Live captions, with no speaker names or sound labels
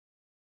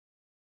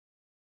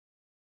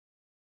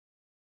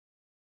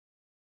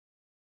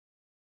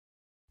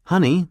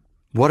Honey,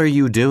 what are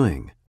you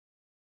doing?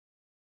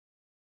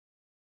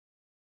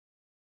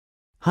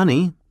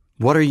 Honey,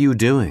 what are you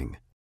doing?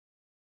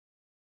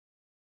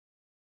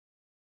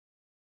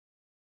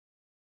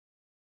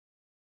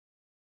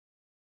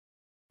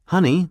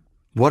 Honey,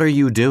 what are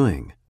you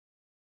doing?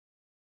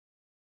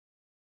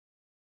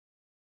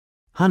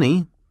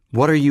 Honey,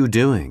 what are you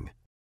doing?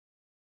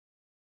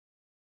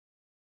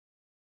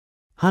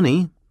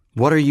 Honey,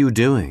 what are you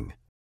doing?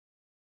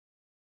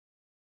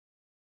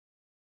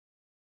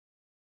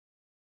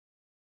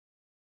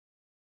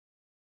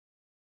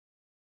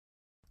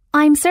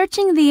 I'm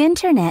searching the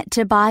internet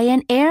to buy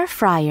an air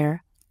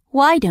fryer.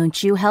 Why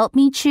don't you help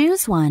me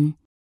choose one?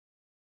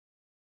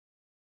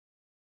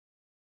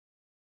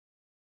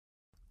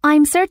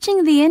 I'm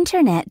searching the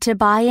internet to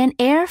buy an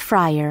air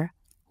fryer.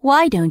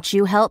 Why don't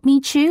you help me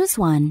choose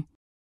one?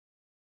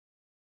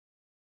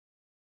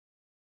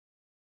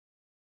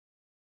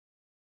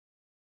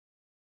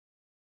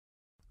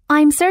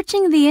 I'm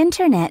searching the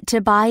internet to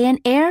buy an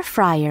air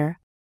fryer.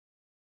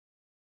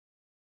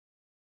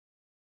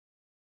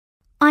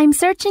 I'm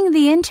searching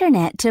the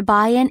internet to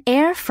buy an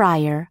air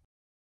fryer.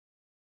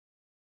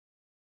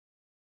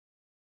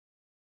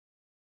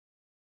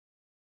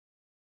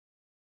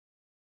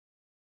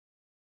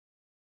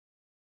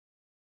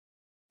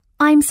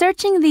 I'm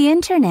searching the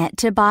internet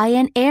to buy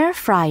an air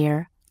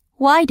fryer.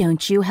 Why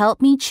don't you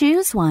help me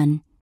choose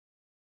one?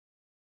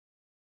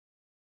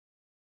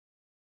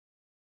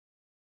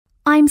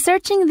 I'm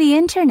searching the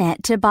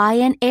internet to buy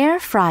an air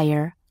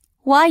fryer.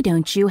 Why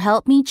don't you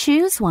help me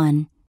choose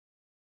one?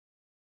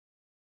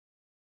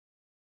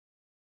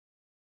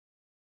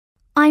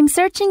 I'm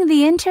searching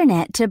the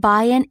internet to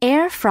buy an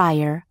air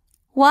fryer.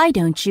 Why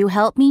don't you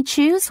help me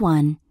choose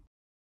one?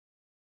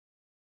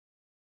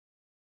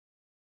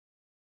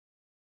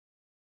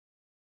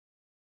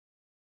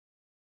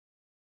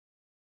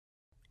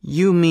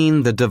 You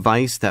mean the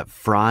device that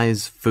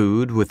fries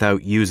food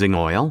without using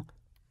oil?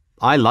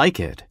 I like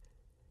it.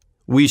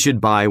 We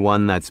should buy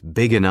one that's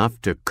big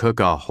enough to cook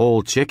a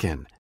whole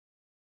chicken.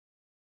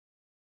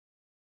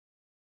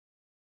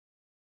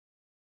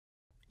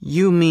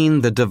 You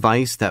mean the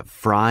device that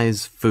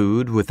fries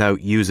food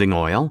without using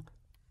oil?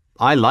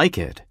 I like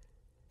it.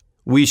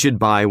 We should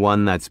buy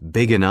one that's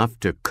big enough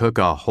to cook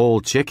a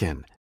whole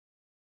chicken.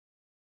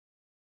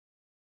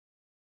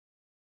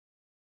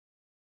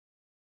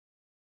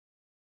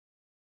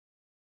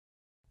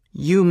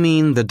 You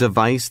mean the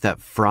device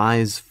that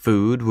fries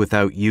food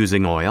without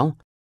using oil?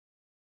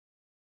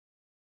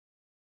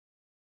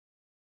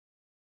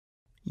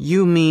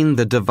 You mean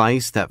the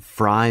device that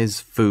fries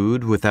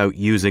food without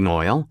using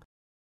oil?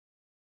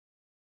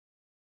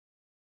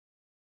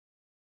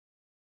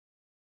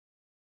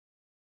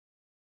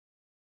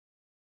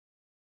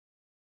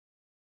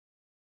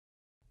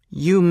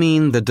 You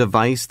mean the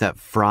device that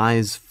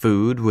fries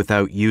food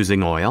without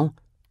using oil?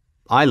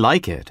 I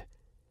like it.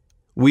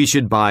 We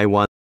should buy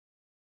one.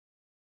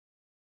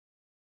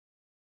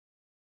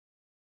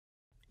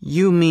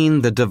 You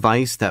mean the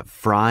device that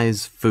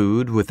fries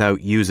food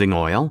without using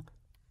oil?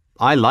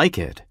 I like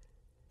it.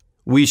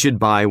 We should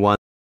buy one.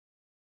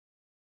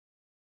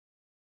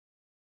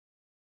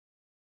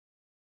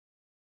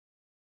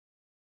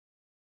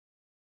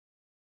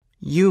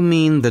 You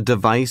mean the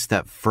device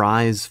that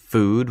fries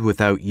food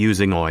without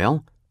using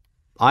oil?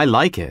 I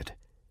like it.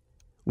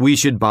 We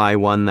should buy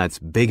one that's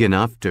big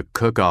enough to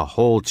cook a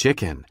whole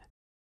chicken.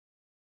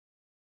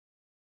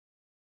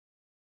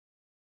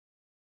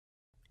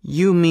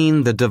 You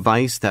mean the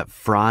device that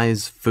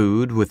fries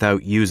food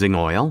without using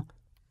oil?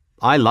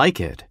 I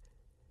like it.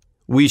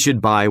 We should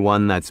buy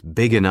one that's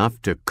big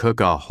enough to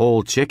cook a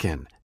whole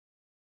chicken.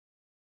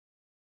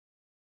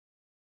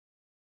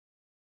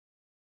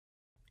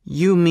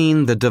 You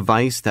mean the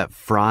device that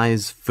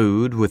fries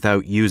food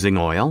without using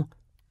oil?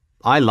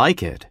 I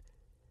like it.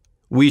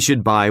 We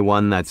should buy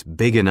one that's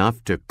big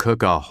enough to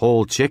cook a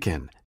whole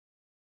chicken.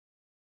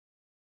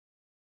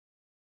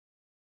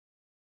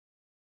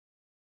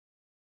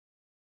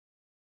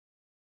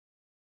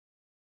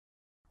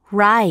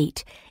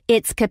 Right.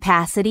 Its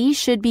capacity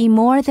should be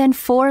more than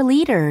 4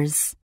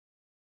 liters.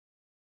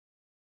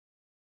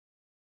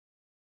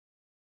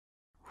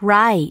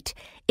 Right.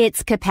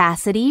 Its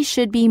capacity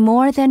should be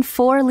more than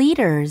 4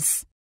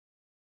 liters.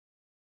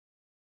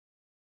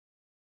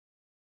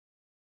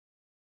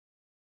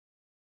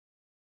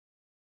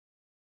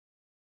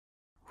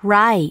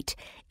 Right.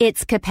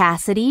 Its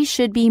capacity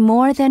should be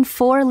more than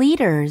 4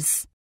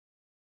 liters.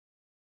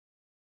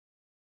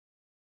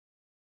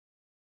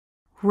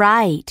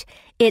 Right.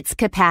 Its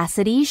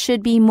capacity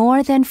should be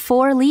more than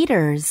 4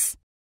 liters.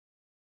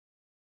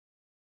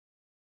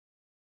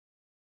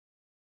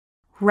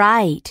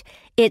 Right.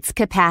 Its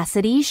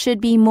capacity should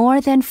be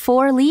more than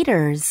 4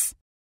 liters.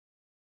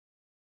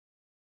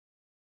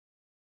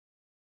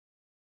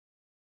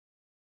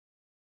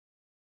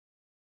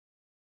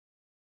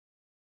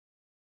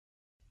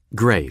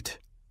 Great.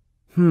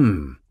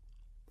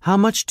 How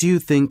much do you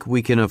think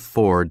we can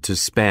afford to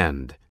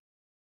spend?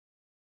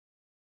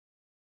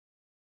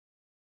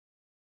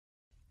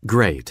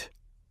 Great.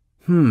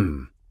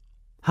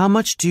 How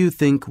much do you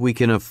think we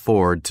can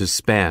afford to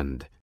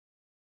spend?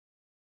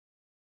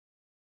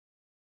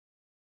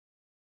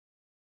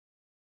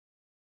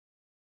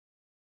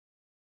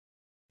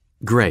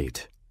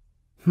 Great.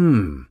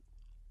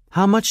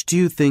 How much do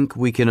you think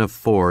we can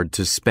afford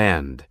to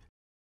spend?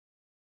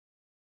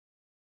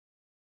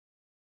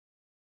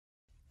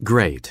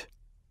 Great.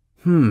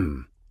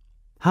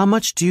 How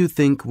much do you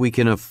think we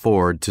can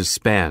afford to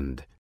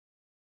spend?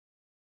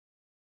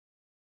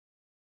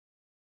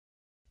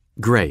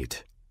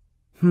 Great.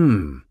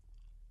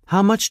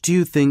 How much do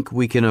you think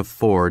we can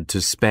afford to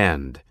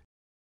spend?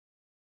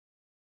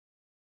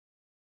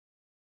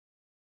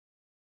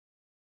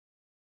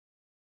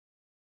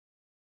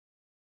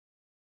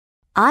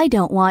 I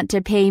don't want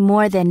to pay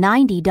more than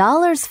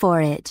 $90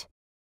 for it.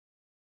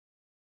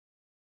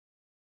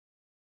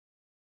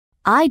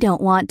 I don't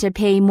want to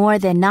pay more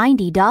than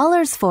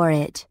 $90 for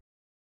it.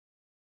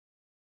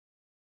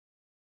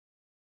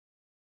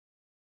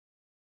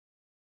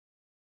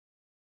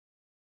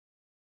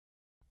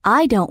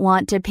 I don't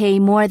want to pay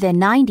more than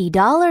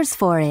 $90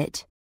 for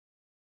it.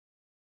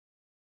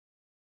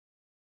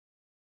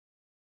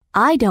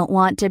 I don't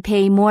want to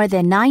pay more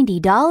than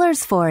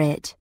 $90 for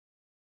it.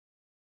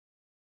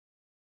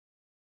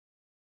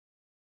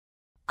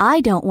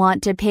 I don't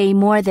want to pay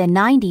more than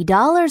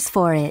 $90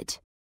 for it.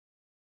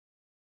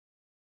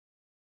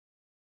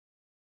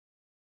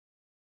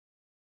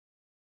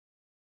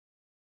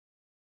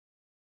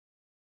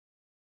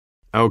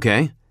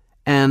 Okay.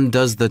 And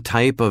does the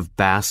type of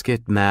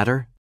basket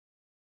matter?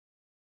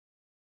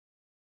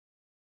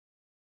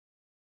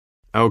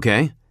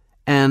 Okay.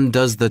 And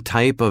does the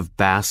type of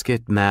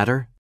basket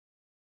matter?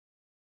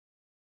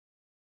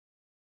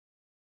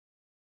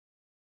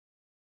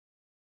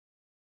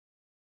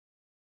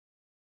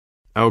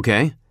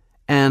 Okay.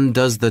 And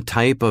does the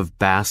type of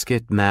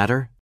basket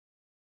matter?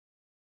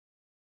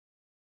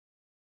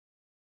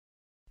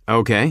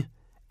 Okay.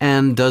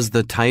 And does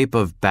the type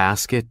of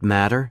basket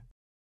matter?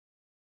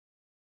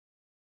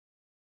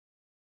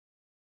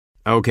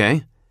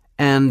 Okay.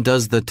 And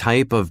does the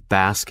type of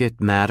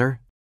basket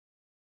matter?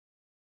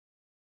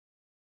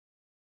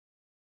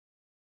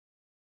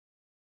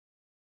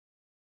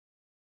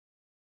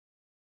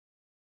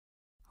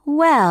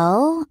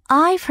 Well,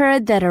 I've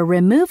heard that a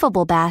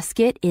removable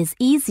basket is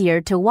easier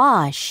to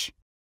wash.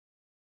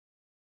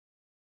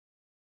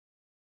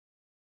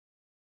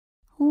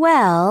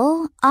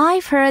 Well,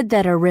 I've heard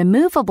that a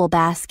removable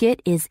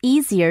basket is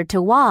easier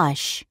to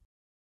wash.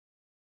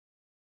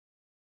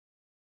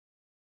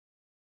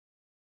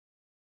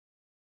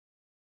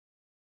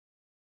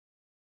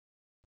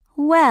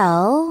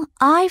 Well,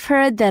 I've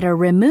heard that a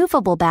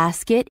removable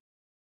basket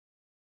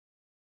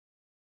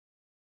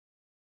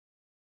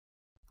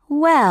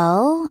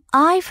Well,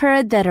 I've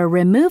heard that a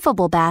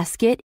removable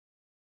basket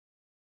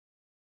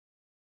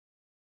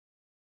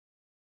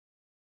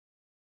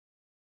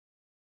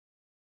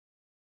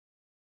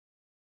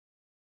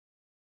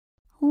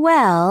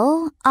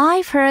Well,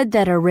 I've heard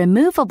that a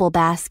removable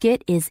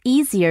basket is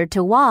easier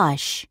to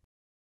wash.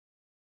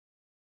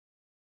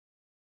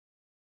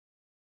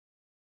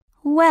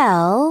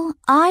 Well,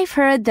 I've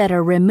heard that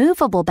a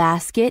removable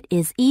basket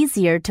is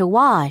easier to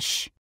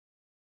wash.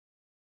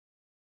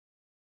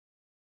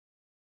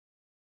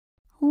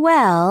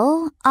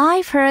 Well,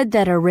 I've heard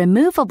that a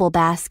removable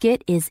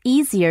basket is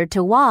easier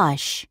to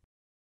wash.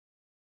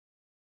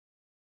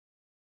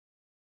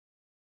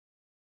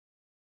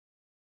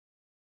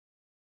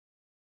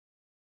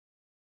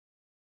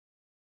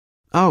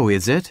 Oh,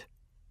 is it?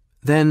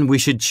 Then we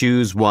should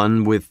choose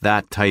one with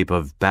that type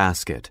of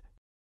basket.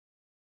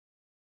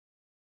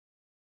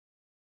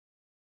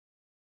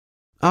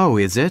 Oh,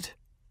 is it?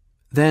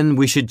 Then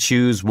we should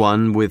choose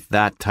one with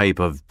that type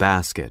of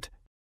basket.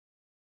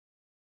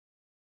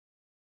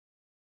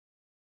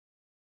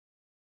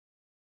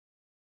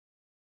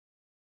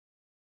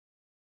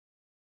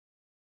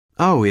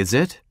 Oh, is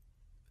it?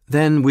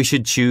 Then we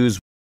should choose.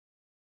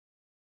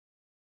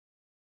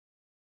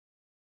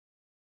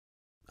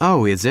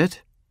 Oh, is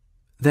it?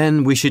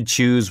 Then we should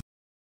choose.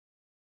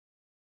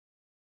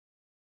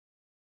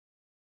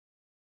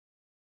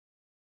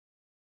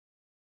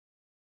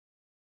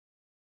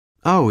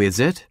 Oh, is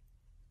it?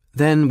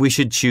 Then we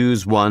should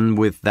choose one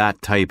with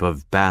that type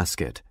of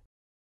basket.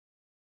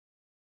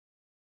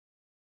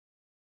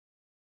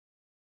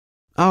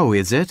 Oh,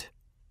 is it?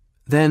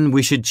 Then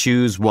we should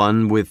choose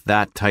one with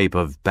that type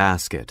of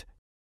basket.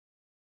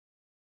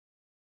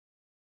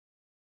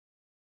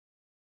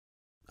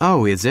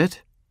 Oh, is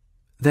it?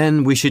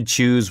 Then we should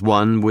choose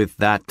one with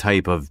that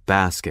type of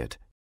basket.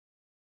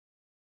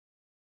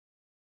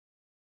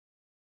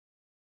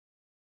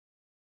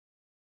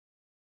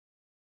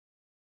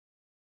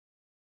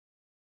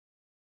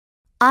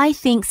 I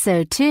think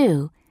so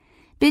too.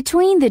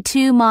 Between the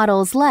two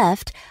models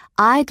left,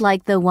 I'd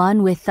like the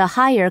one with the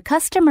higher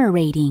customer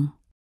rating.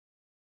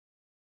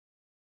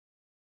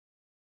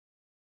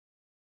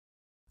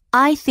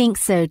 I think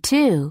so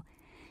too.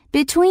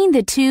 Between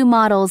the two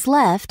models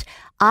left,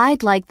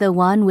 I'd like the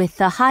one with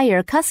the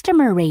higher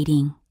customer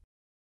rating.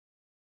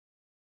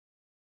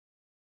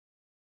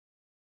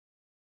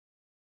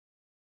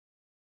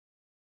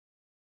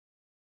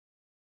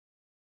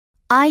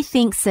 I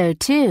think so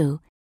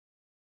too.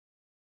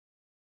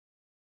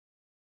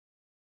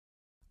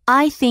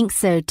 I think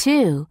so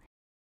too.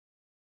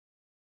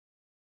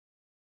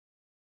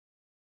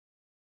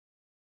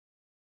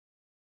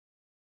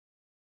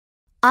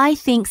 I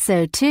think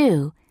so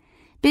too.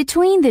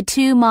 Between the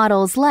two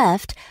models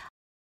left,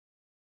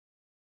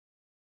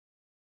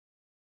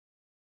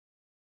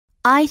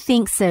 I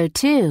think so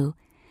too.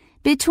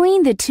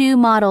 Between the two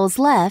models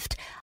left,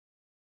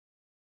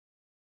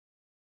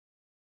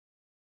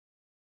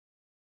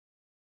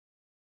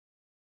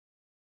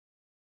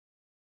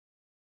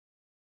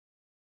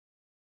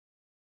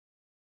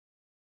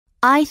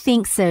 I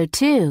think so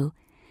too.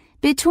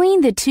 Between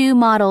the two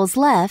models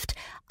left,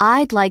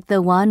 I'd like the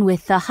one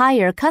with the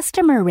higher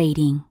customer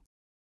rating.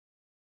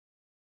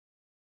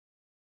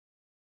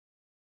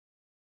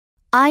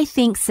 I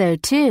think so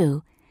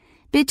too.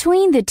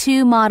 Between the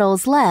two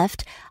models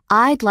left,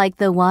 I'd like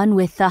the one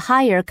with the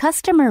higher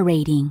customer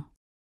rating.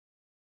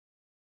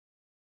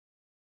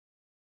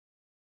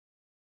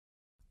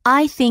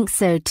 I think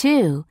so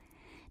too.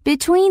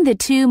 Between the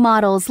two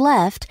models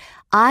left,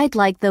 I'd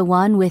like the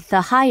one with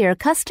the higher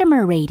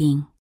customer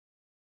rating.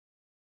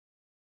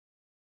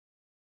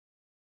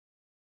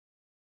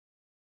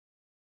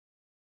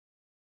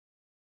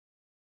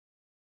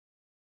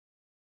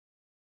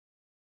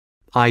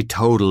 I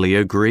totally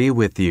agree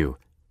with you.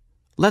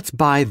 Let's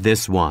buy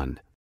this one.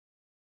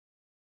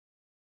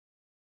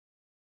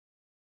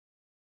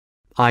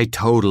 I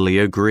totally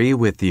agree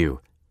with you.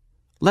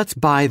 Let's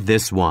buy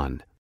this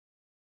one.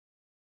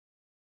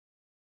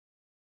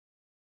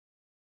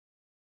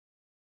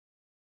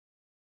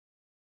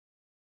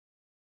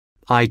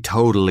 I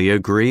totally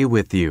agree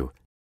with you.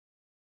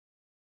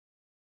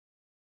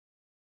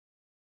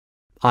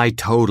 I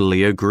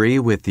totally agree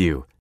with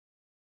you.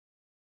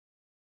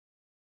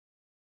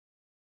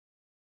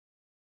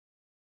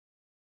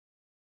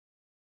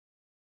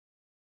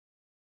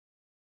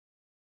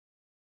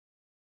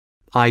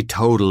 I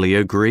totally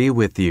agree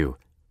with you.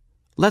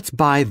 Let's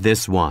buy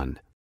this one.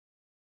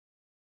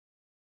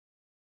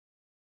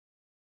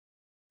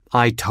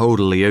 I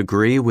totally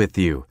agree with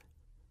you.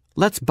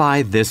 Let's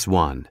buy this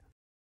one.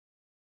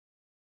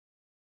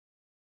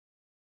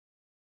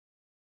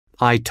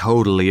 I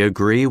totally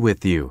agree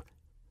with you.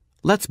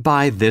 Let's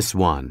buy this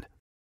one.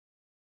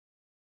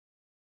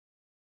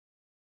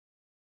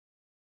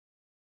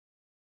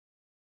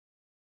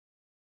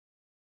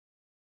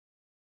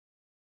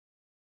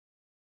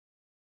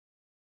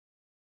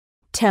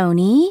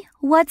 Tony,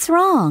 what's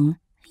wrong?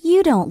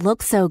 You don't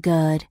look so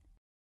good.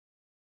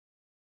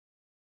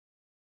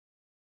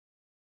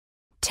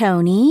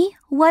 Tony,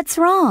 what's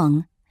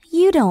wrong?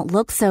 You don't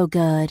look so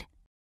good.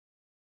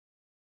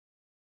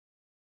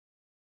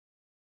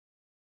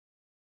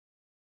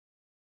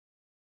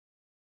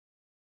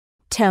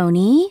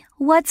 Tony,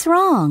 what's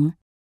wrong?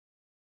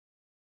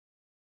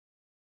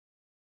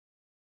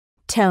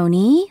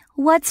 Tony,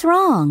 what's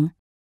wrong?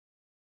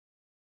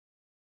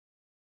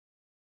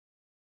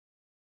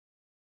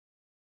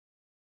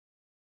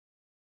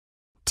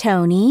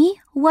 Tony,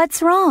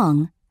 what's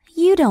wrong?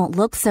 You don't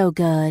look so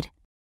good.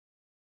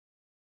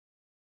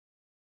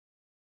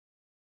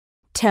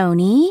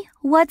 Tony,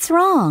 what's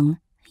wrong?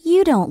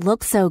 You don't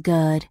look so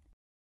good.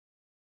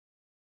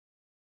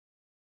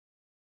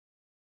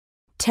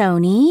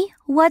 Tony,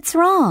 what's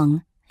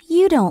wrong?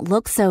 You don't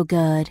look so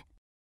good.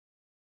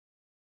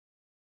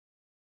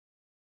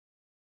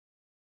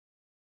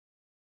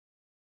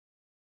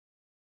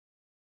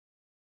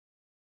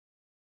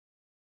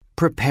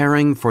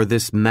 Preparing for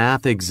this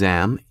math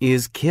exam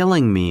is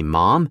killing me,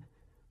 Mom.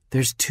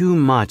 There's too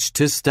much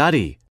to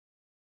study.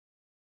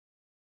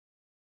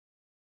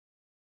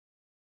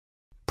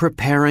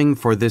 Preparing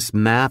for this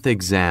math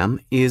exam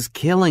is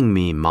killing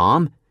me,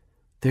 Mom.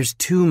 There's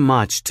too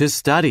much to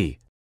study.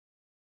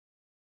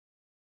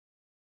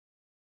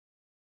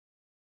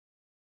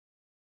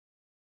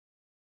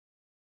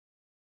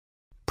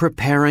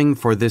 Preparing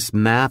for this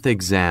math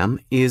exam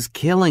is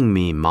killing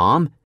me,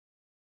 Mom.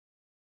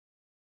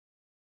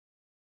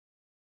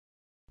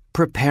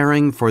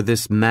 Preparing for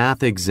this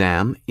math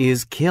exam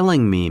is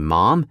killing me,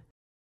 Mom.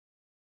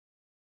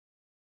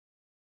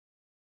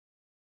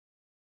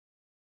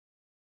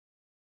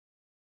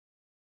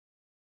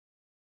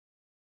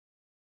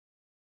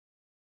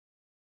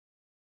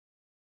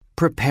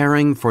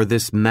 Preparing for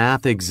this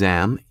math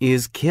exam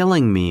is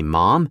killing me,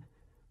 Mom.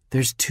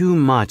 There's too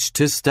much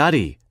to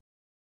study.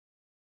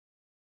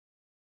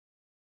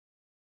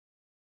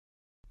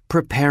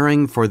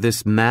 Preparing for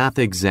this math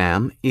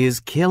exam is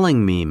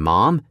killing me,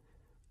 Mom.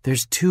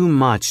 There's too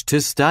much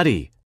to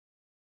study.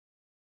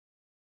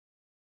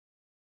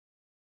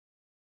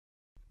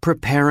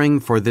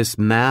 Preparing for this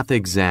math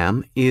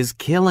exam is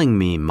killing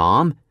me,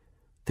 Mom.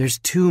 There's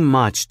too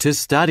much to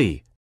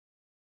study.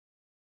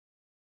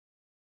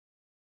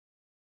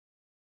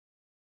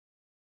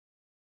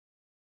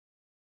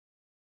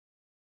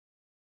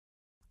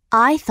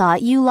 I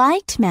thought you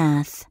liked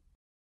math.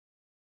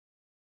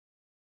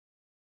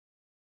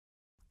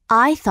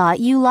 I thought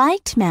you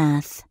liked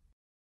math.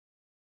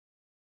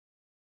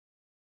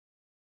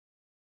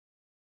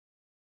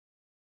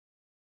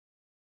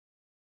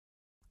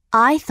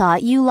 I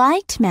thought you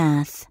liked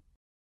math.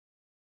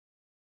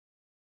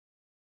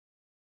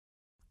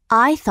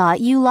 I thought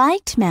you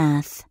liked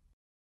math.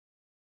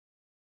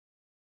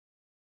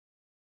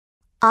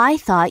 I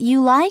thought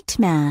you liked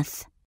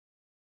math.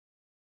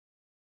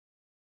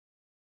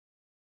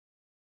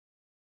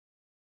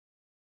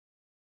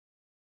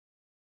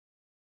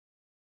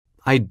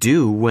 I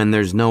do when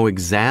there's no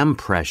exam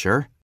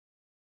pressure.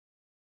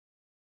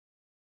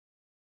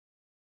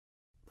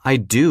 I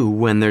do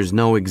when there's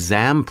no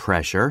exam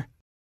pressure.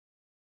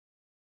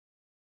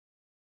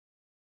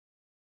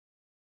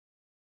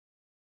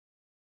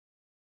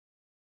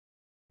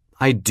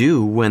 I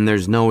do when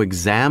there's no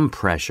exam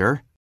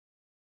pressure.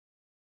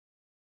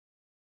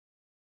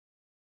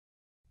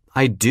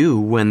 I do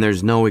when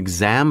there's no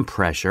exam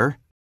pressure.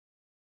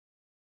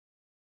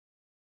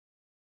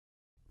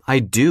 I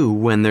do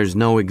when there's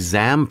no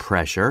exam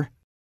pressure.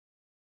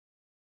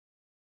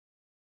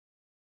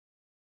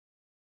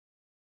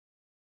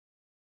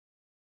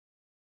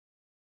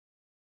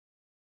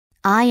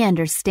 I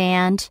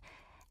understand.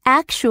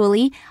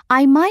 Actually,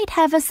 I might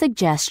have a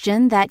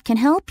suggestion that can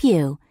help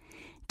you.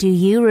 Do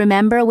you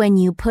remember when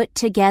you put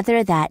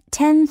together that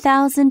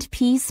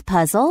 10,000-piece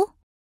puzzle?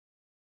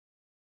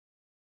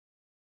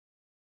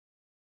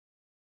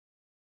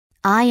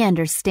 I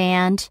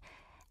understand.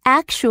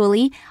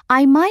 Actually,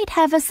 I might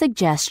have a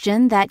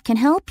suggestion that can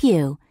help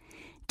you.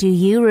 Do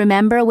you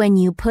remember when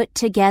you put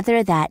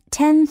together that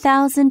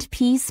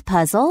 10,000-piece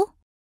puzzle?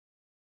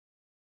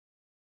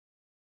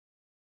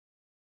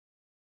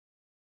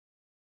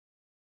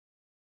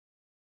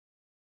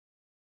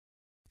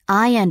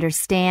 I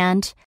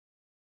understand.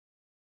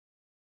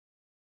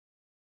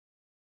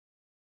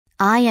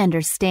 I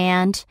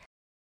understand.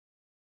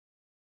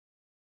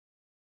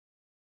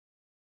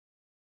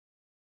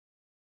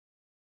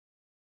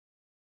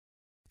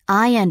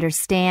 I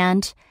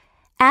understand.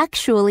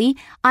 Actually,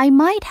 I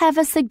might have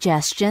a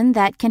suggestion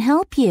that can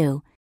help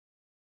you.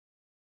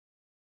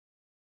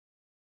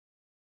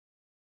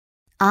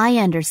 I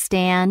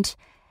understand.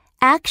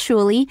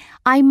 Actually,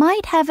 I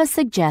might have a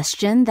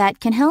suggestion that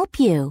can help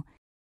you.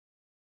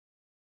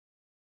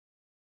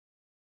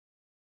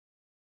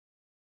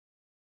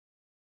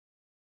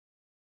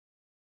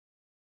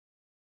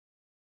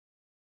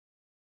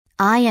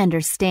 I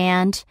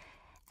understand.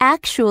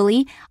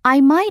 Actually,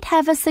 I might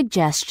have a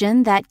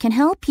suggestion that can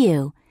help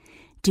you.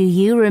 Do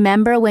you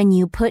remember when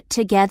you put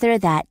together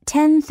that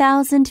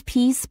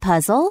 10,000-piece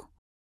puzzle?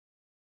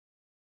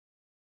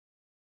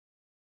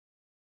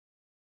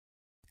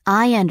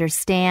 I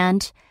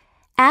understand.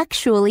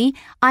 Actually,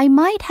 I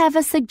might have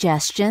a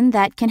suggestion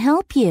that can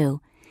help you.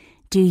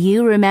 Do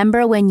you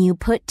remember when you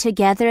put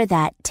together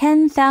that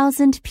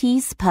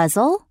 10,000-piece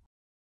puzzle?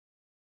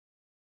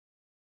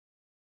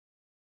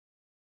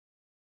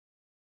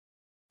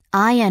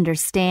 I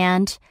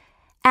understand.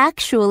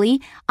 Actually,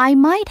 I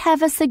might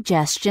have a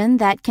suggestion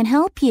that can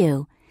help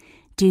you.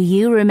 Do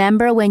you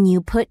remember when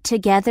you put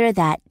together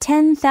that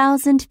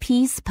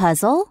 10,000-piece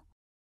puzzle?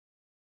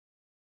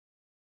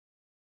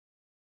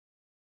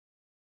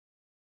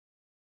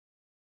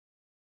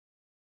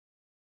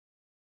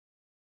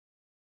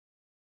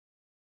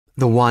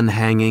 The one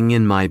hanging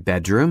in my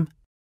bedroom?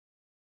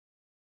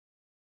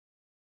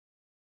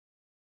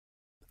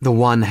 The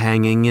one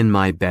hanging in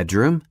my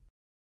bedroom?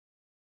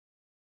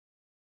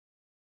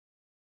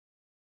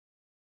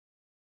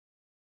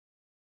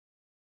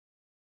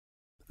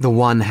 The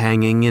one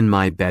hanging in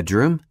my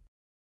bedroom?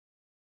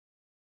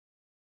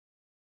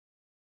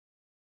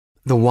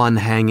 The one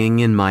hanging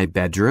in my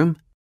bedroom?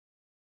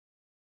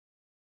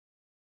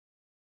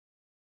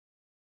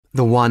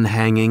 The one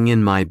hanging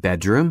in my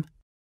bedroom?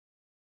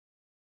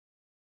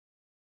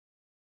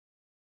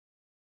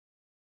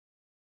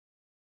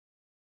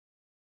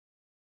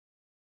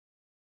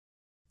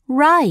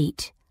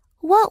 Right.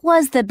 What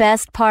was the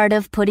best part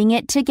of putting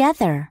it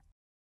together?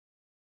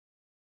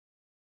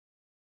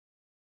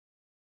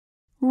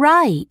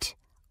 Right.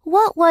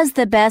 What was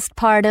the best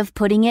part of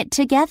putting it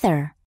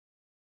together?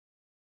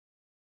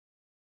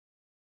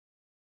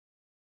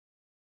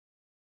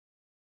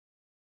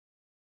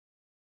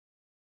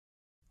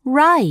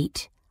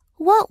 Right.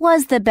 What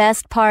was the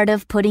best part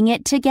of putting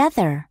it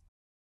together?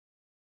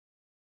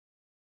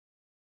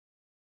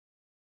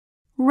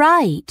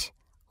 Right.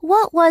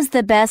 What was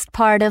the best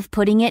part of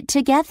putting it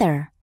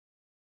together?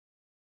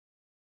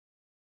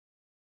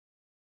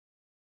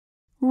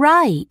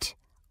 Right.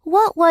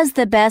 What was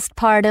the best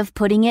part of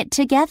putting it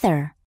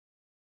together?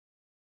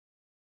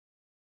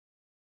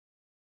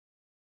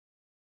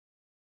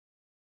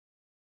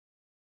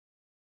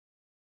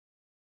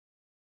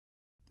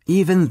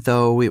 Even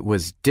though it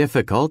was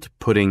difficult,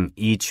 putting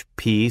each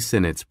piece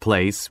in its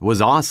place was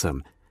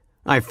awesome.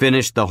 I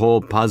finished the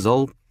whole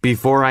puzzle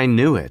before I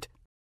knew it.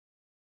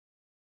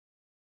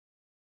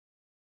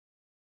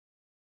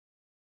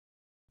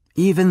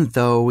 Even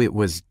though it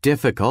was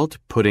difficult,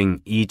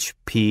 putting each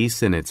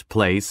piece in its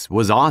place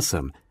was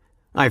awesome.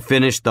 I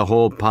finished the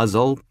whole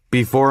puzzle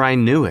before I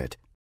knew it.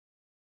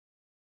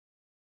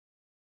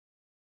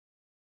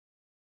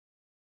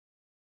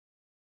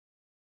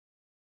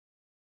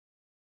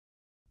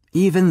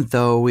 Even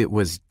though it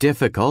was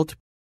difficult,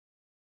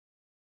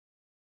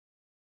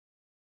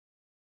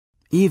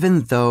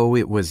 even though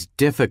it was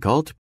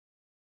difficult,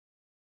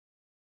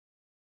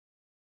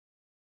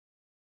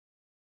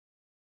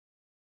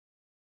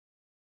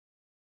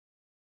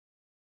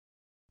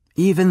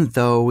 even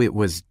though it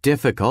was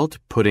difficult,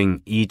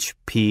 putting each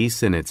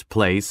piece in its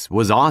place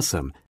was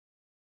awesome.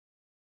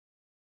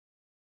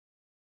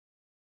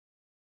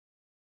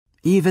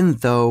 Even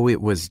though it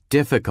was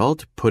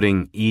difficult,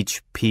 putting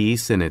each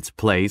piece in its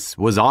place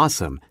was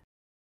awesome.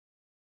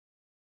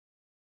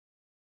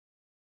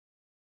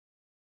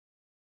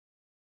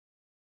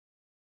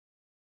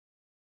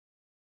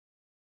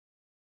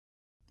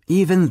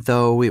 Even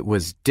though it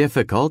was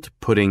difficult,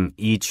 putting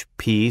each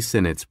piece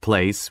in its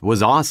place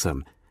was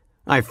awesome.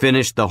 I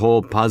finished the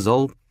whole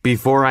puzzle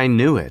before I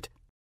knew it.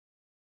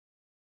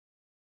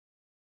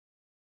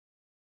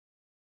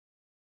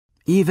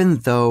 Even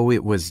though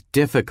it was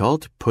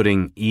difficult,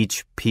 putting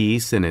each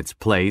piece in its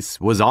place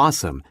was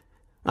awesome.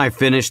 I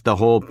finished the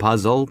whole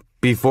puzzle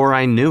before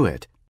I knew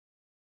it.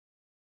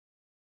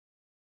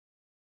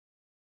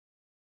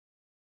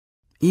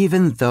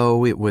 Even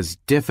though it was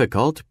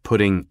difficult,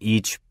 putting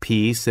each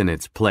piece in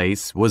its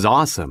place was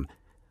awesome.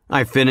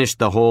 I finished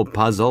the whole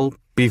puzzle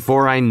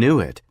before I knew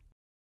it.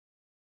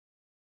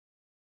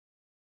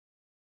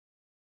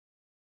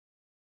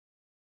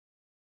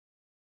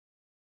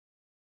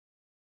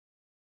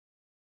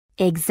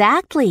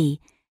 Exactly.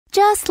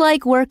 Just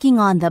like working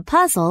on the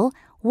puzzle,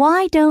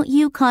 why don't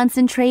you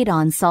concentrate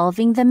on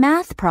solving the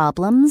math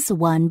problems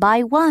one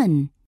by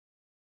one?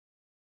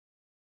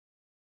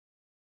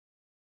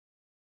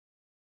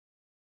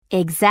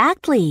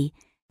 Exactly.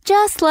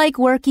 Just like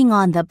working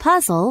on the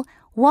puzzle,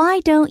 why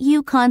don't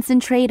you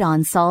concentrate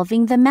on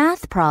solving the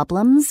math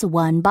problems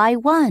one by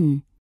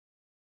one?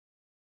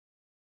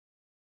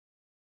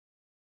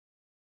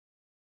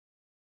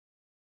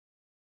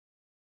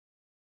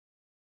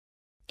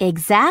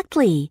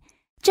 Exactly.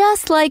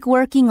 Just like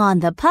working on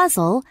the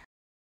puzzle.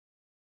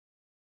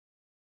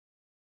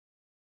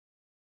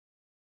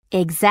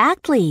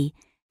 Exactly.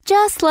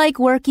 Just like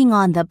working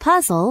on the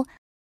puzzle.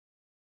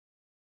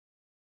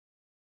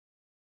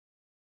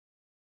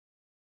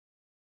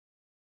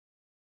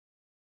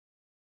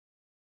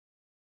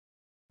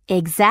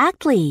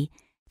 Exactly.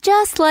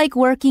 Just like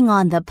working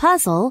on the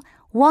puzzle,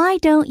 why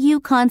don't you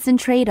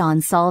concentrate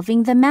on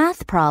solving the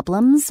math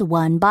problems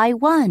one by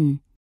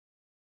one?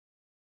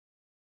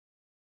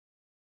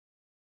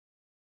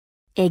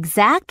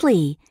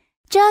 Exactly.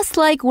 Just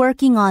like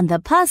working on the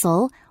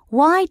puzzle,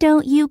 why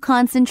don't you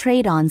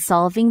concentrate on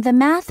solving the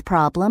math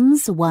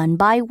problems one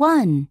by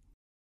one?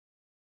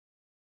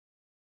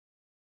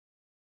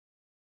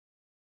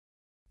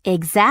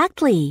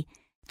 Exactly.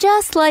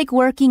 Just like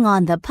working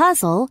on the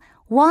puzzle,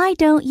 why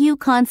don't you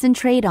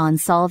concentrate on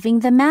solving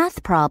the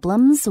math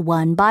problems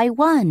one by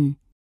one?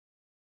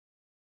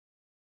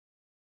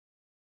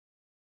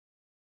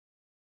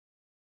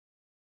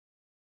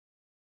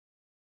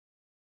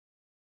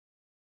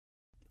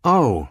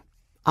 Oh,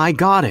 I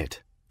got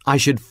it. I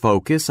should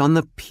focus on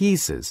the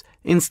pieces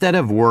instead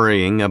of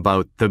worrying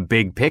about the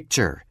big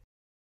picture.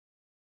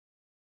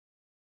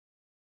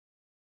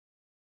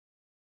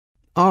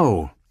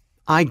 Oh,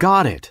 I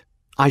got it.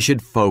 I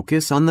should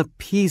focus on the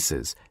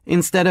pieces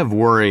instead of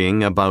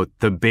worrying about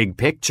the big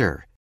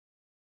picture.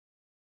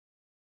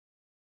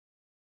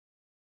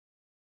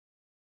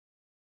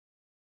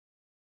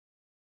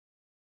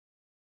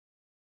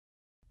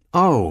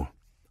 Oh,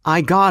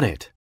 I got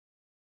it.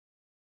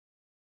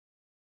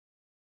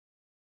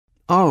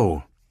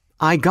 Oh,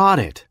 I got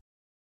it.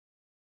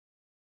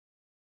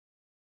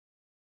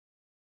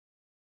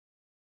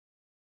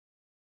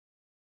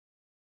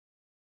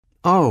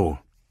 Oh,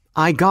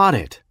 I got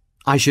it.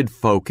 I should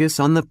focus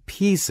on the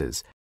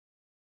pieces.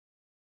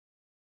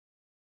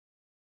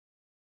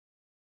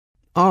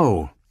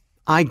 Oh,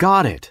 I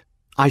got it.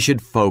 I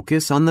should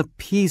focus on the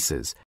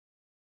pieces.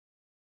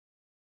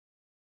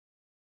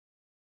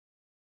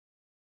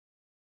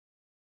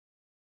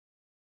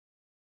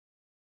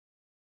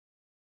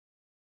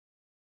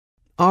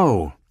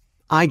 Oh,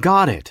 I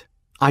got it.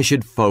 I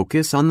should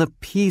focus on the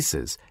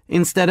pieces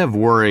instead of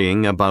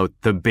worrying about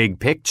the big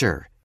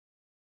picture.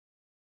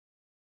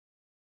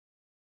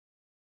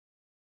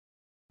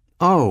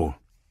 Oh,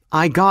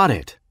 I got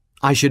it.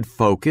 I should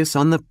focus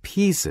on the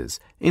pieces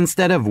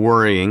instead of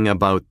worrying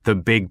about the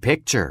big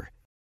picture.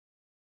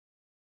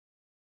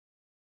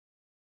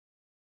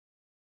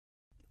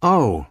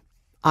 Oh,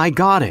 I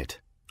got it.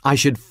 I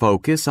should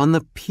focus on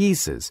the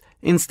pieces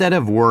instead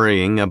of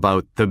worrying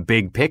about the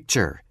big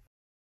picture.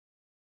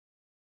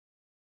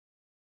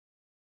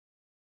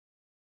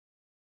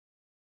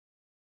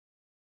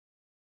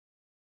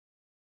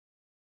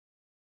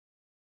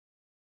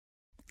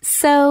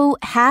 So,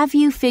 have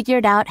you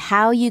figured out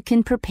how you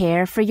can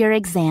prepare for your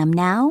exam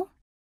now?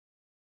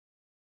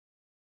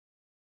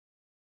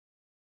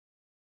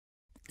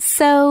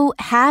 So,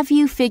 have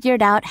you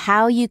figured out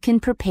how you can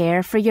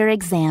prepare for your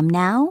exam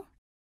now?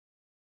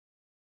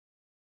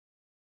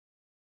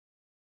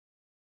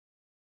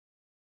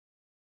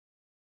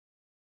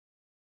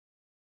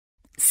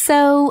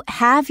 So,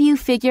 have you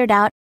figured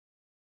out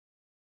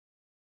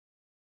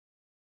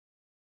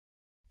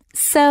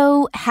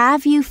So,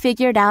 have you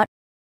figured out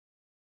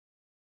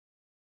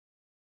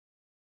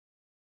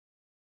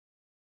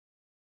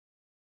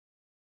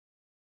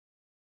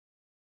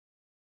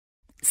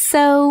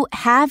So,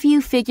 have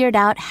you figured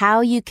out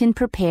how you can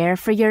prepare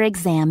for your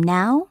exam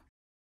now?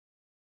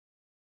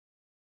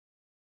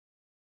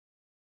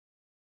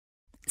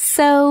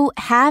 So,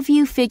 have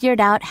you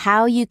figured out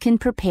how you can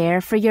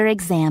prepare for your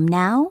exam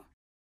now?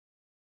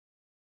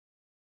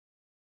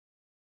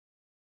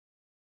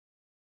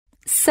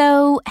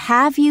 So,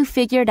 have you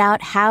figured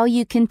out how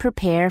you can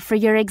prepare for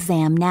your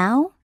exam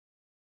now?